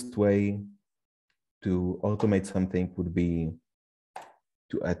easiest way to automate something would be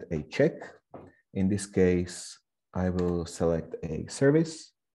to add a check. In this case, I will select a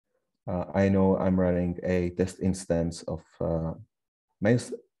service. I know I'm running a test instance of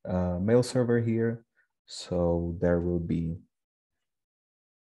mail server here. So there will be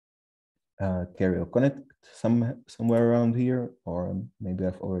Carrier Connect somewhere around here, or maybe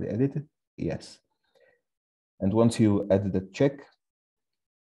I've already edited. Yes. And once you add the check,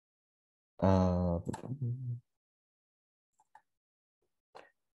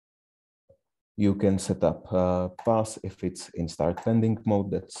 you can set up pass if it's in start pending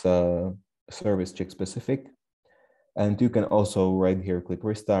mode. That's service check specific. And you can also right here click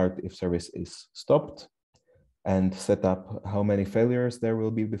restart if service is stopped, and set up how many failures there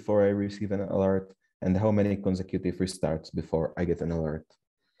will be before I receive an alert and how many consecutive restarts before I get an alert.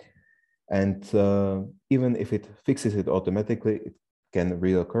 And even if it fixes it automatically, it can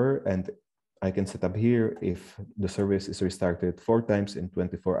reoccur. And I can set up here, if the service is restarted 4 times in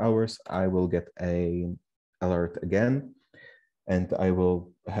 24 hours, I will get an alert again. And I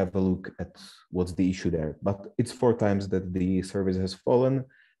will have a look at what's the issue there. But it's 4 times that the service has fallen,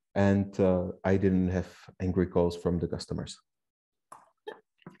 and I didn't have angry calls from the customers.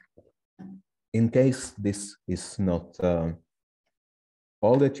 In case this is not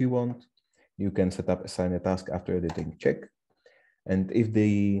all that you want, you can set up assign a task after editing check. And if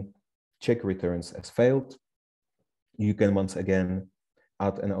the check returns as failed, you can once again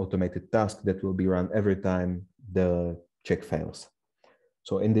add an automated task that will be run every time the check fails.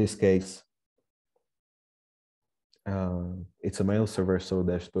 So in this case, it's a mail server, so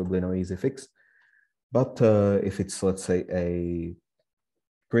there's probably no easy fix. But if it's, let's say, a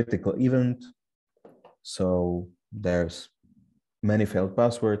critical event, so there's many failed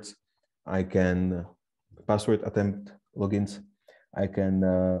passwords, I can password attempt logins, I can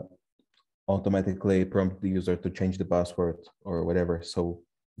automatically prompt the user to change the password or whatever. So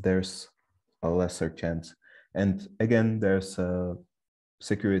there's a lesser chance. And again, there's a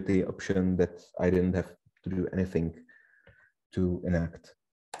security option that I didn't have to do anything to enact.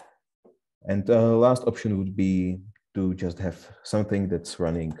 And the last option would be to just have something that's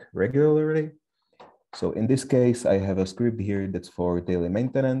running regularly. So in this case, I have a script here that's for daily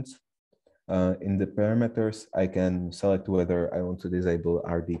maintenance. In the parameters, I can select whether I want to disable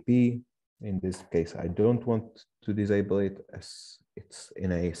RDP. In this case, I don't want to disable it as it's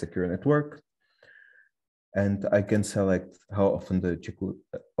in a secure network. And I can select how often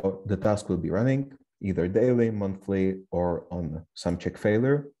the task will be running, either daily, monthly, or on some check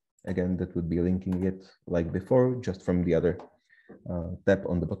failure. Again, that would be linking it like before, just from the other tab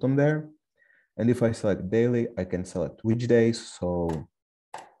on the bottom there. And if I select daily, I can select which days. So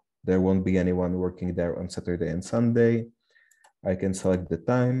there won't be anyone working there on Saturday and Sunday. I can select the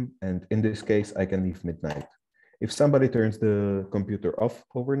time. And in this case, I can leave midnight. If somebody turns the computer off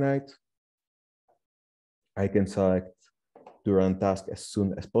overnight, I can select to run task as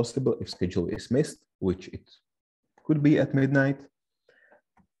soon as possible if schedule is missed, which it could be at midnight.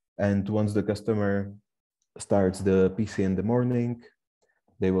 And once the customer starts the PC in the morning,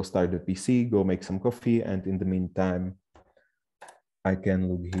 they will start the PC, go make some coffee, and in the meantime, I can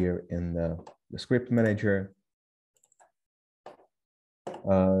look here in the script manager.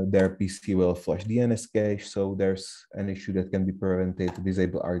 Their PC will flush DNS cache, so there's an issue that can be prevented to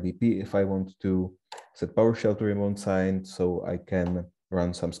disable RDP if I want to set PowerShell to remote sign, so I can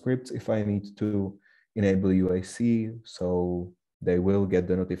run some scripts if I need to enable UIC, so they will get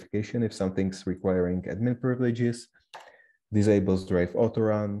the notification if something's requiring admin privileges. Disables drive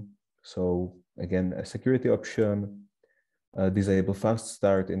autorun, so again, a security option. Disable fast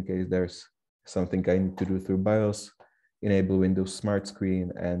start in case there's something I need to do through BIOS. Enable Windows Smart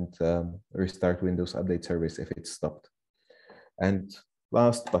Screen, and restart Windows Update Service if it's stopped. And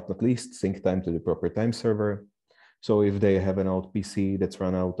last but not least, sync time to the proper time server. So if they have an old PC that's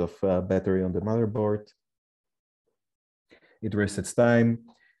run out of battery on the motherboard, it resets time.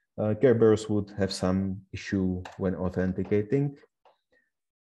 Kerberos would have some issue when authenticating.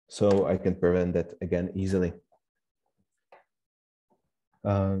 So I can prevent that again easily.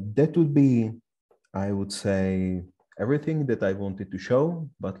 That would be, I would say, everything that I wanted to show,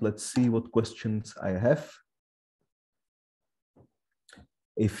 but let's see what questions I have.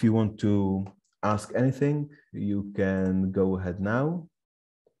 If you want to ask anything, you can go ahead now.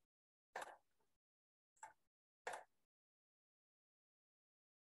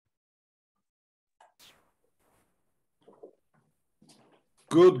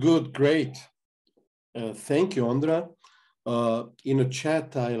 Good, great. Thank you, Ondra. In a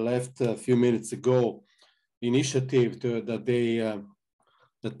chat I left a few minutes ago, initiative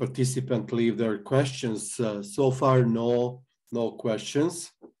that participants leave their questions. So far, no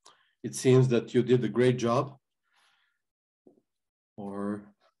questions. It seems that you did a great job, or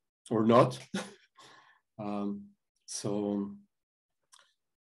not.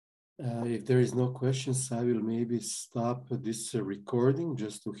 If there is no questions, I will maybe stop this recording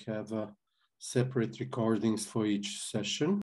just to have separate recordings for each session.